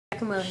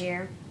Giacomo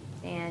here,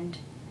 and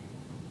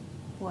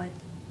what?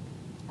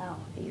 Oh,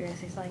 you gonna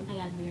say something? I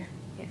got a beer.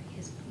 Yeah, he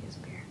has a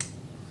beer.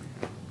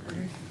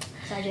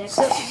 Sorry, Jack.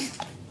 So,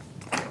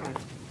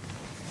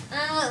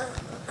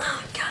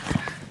 oh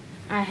God.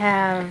 I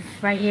have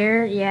right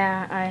here.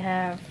 Yeah, I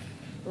have.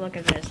 Look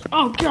at this.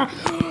 Oh God,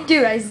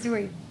 Dude, I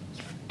swear, you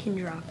can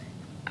drop it.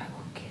 I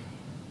won't get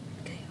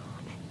it.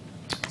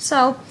 Okay.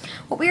 So,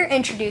 what we are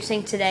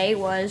introducing today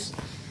was,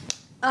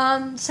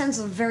 sounds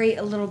a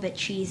little bit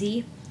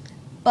cheesy,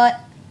 but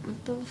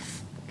what the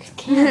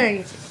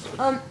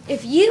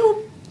if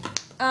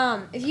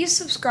you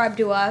subscribe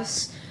to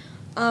us,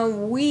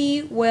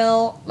 we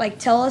will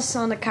tell us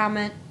on the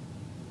comment,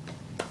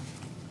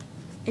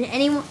 and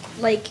anyone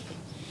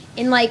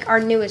in our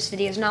newest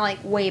videos,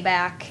 not way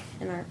back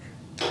in our.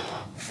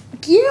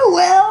 You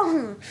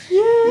will.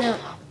 Yeah.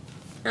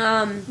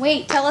 No.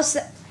 Wait. Tell us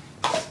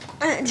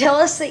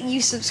that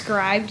you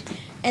subscribed,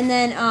 and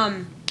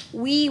then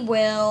we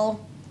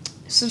will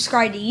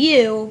subscribe to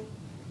you,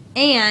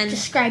 and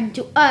Subscribe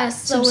to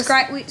us. So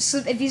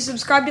if you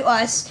subscribe to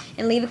us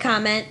and leave a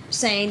comment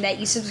saying that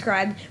you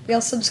subscribed, we'll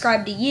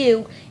subscribe to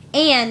you,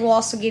 and we'll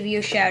also give you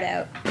a shout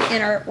out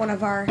in our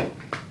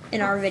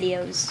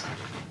videos.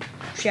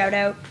 Shout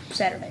out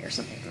Saturday or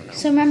something. I don't know.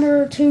 So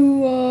remember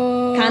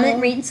to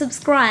Comment, rate, and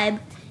subscribe,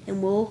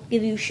 and we'll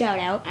give you a shout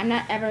out. I'm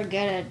not ever good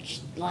at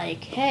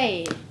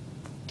hey,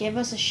 give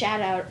us a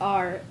shout out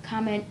or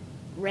comment,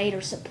 rate,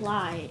 or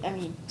supply. I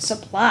mean,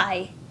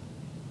 Supply.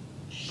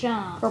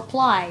 shock.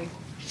 Reply.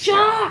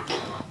 Shock.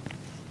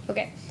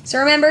 Okay. So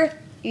remember,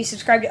 you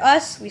subscribe to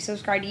us, we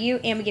subscribe to you,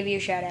 and we give you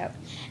a shout out.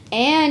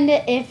 And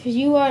if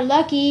you are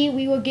lucky,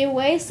 we will give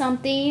away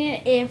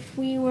something if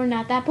we were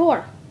not that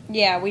poor.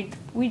 Yeah,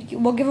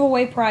 we'll give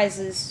away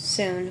prizes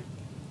soon.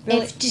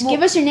 Really,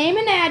 Give us your name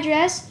and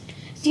address.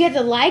 So you have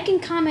to like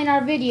and comment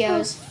our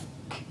videos.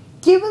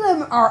 give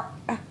them our.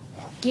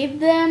 Give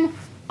them.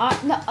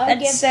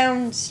 That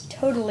sounds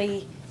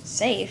totally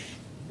safe.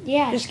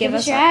 Yeah, just give give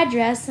us us your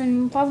address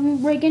and probably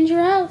break into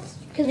your house.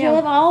 Because Yeah. we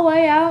live all the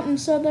way out in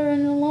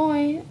southern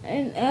Illinois.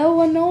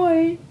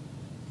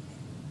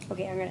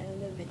 Okay, I'm gonna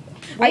end the video.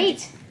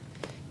 Wait,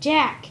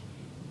 Jack.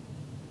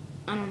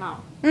 I don't know.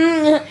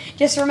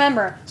 Just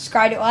remember,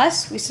 subscribe to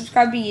us, we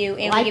subscribe to you,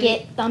 and Like we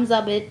give it, thumbs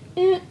up it.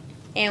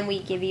 and we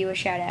give you a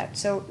shout out.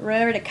 So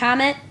remember to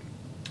comment,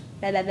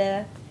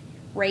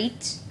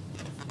 rate.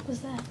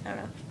 What's that? I don't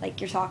know,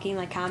 you're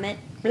talking, comment,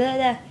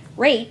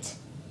 rate,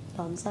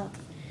 thumbs up,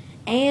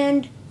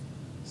 and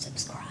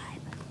subscribe.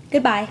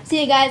 Goodbye.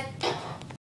 See you guys.